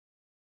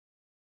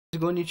To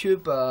go on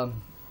YouTube,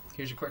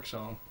 here's a quick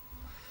song.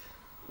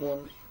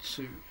 1,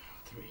 2,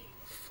 3,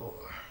 4.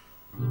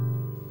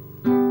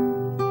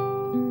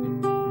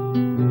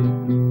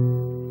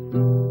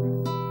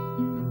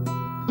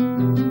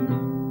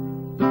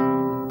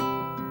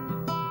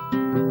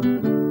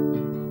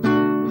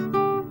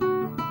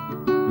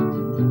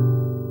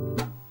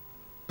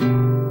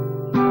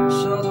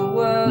 Saw the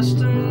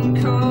western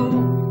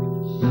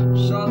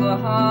coast, saw the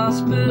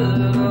hospital,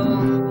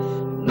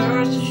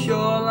 nursed the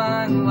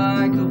shoreline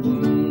like a wound.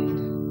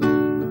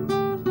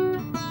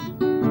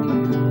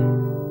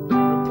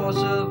 Reports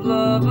of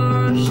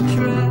lovers'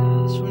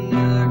 dress were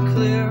neither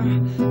clear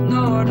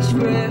nor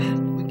discreet.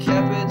 We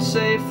kept it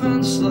safe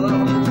and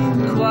slow,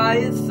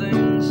 quiet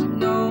things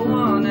no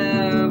one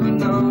ever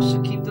knows.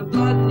 So keep the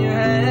blood in your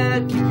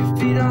head, keep your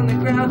feet on the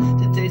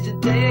ground. Today's the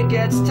day it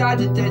gets tight,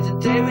 today's the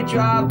day we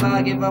drop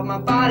by. Give up my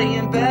body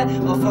in bed,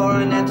 or for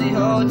an empty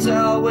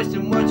hotel,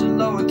 wasting words with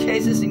lower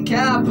cases and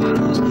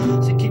capitals.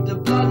 So keep the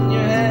blood in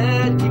your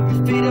head, keep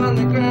your feet on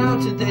the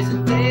ground. Today's the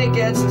day it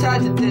gets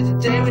tight, today's the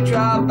day we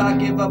drop by.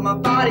 Give up my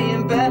body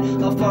in bed,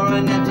 or for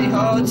an empty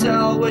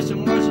hotel,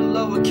 wasting words with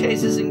lower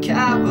cases and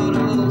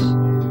capitals.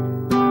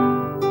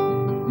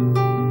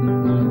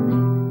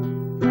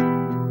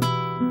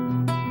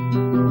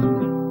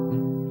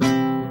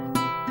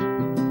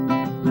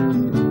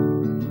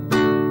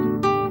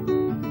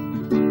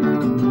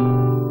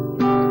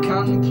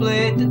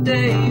 Contemplate the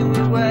day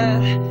we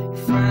wed. Your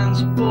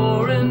friends are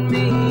boring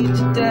me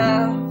to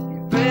death.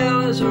 Your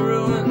veils are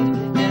ruined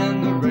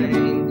in the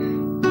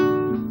rain.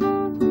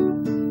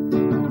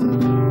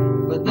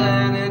 But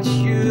then it's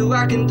you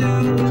I can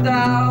do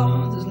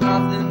without. There's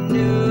nothing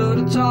new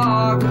to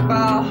talk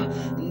about.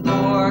 And though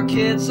our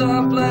kids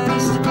are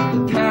blessed,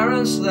 the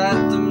parents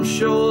let them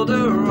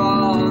shoulder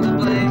all the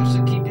blame.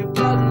 So keep your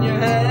blood in your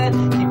head,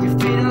 keep your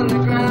feet on the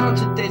ground.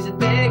 Today's the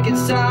day it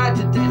gets tight,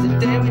 today's the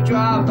day we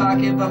drop by.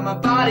 Give up my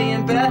body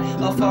in bed,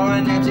 or for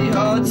an empty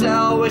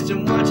hotel,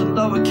 wasting words in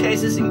lower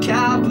cases and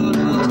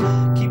capitals.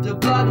 Keep the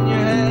blood in your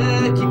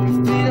head, keep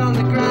your feet on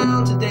the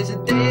ground. Today's the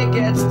day it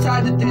gets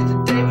tight, today's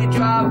the day we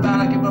drop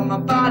by. Give up my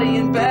body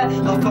in bed,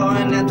 or for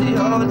an empty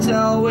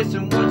hotel,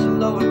 wasting words in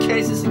lower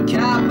cases and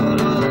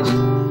capitals.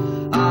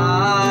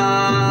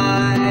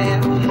 I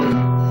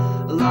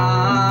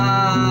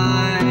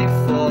lie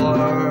for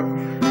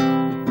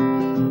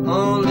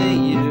only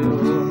you.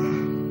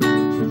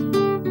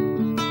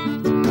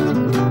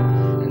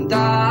 And I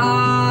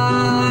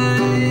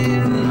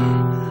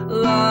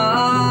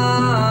lie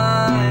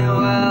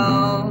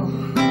well.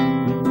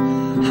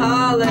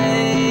 Hallelujah.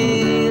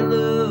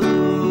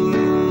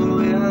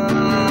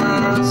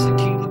 So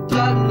keep the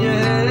blood in your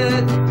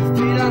head, keep your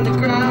feet on the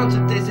ground.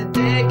 Today's the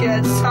day it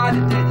gets tight,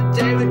 today's the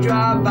day we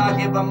drive by.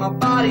 Give up my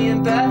body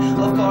in bed,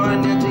 or for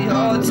an empty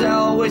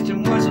hotel,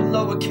 wasting words with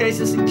lower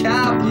cases and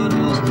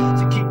capitals.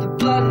 So keep the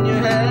blood in your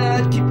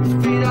head, keep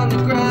your feet on the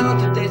ground.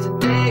 Today's the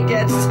day it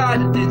gets tight,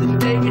 today's the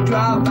day we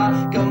drive by.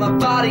 Got my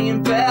body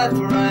in bed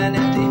for an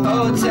empty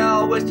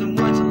hotel, wasting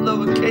words with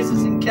lower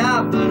cases and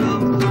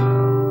capitals.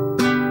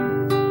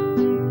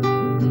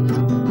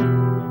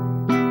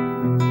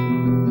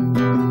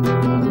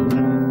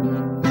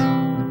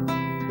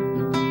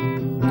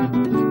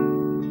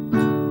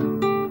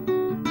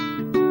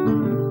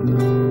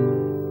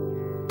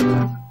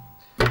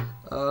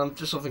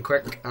 Just something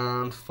quick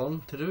and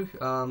fun to do.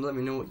 Let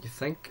me know what you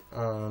think,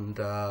 and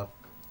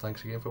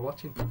thanks again for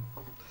watching.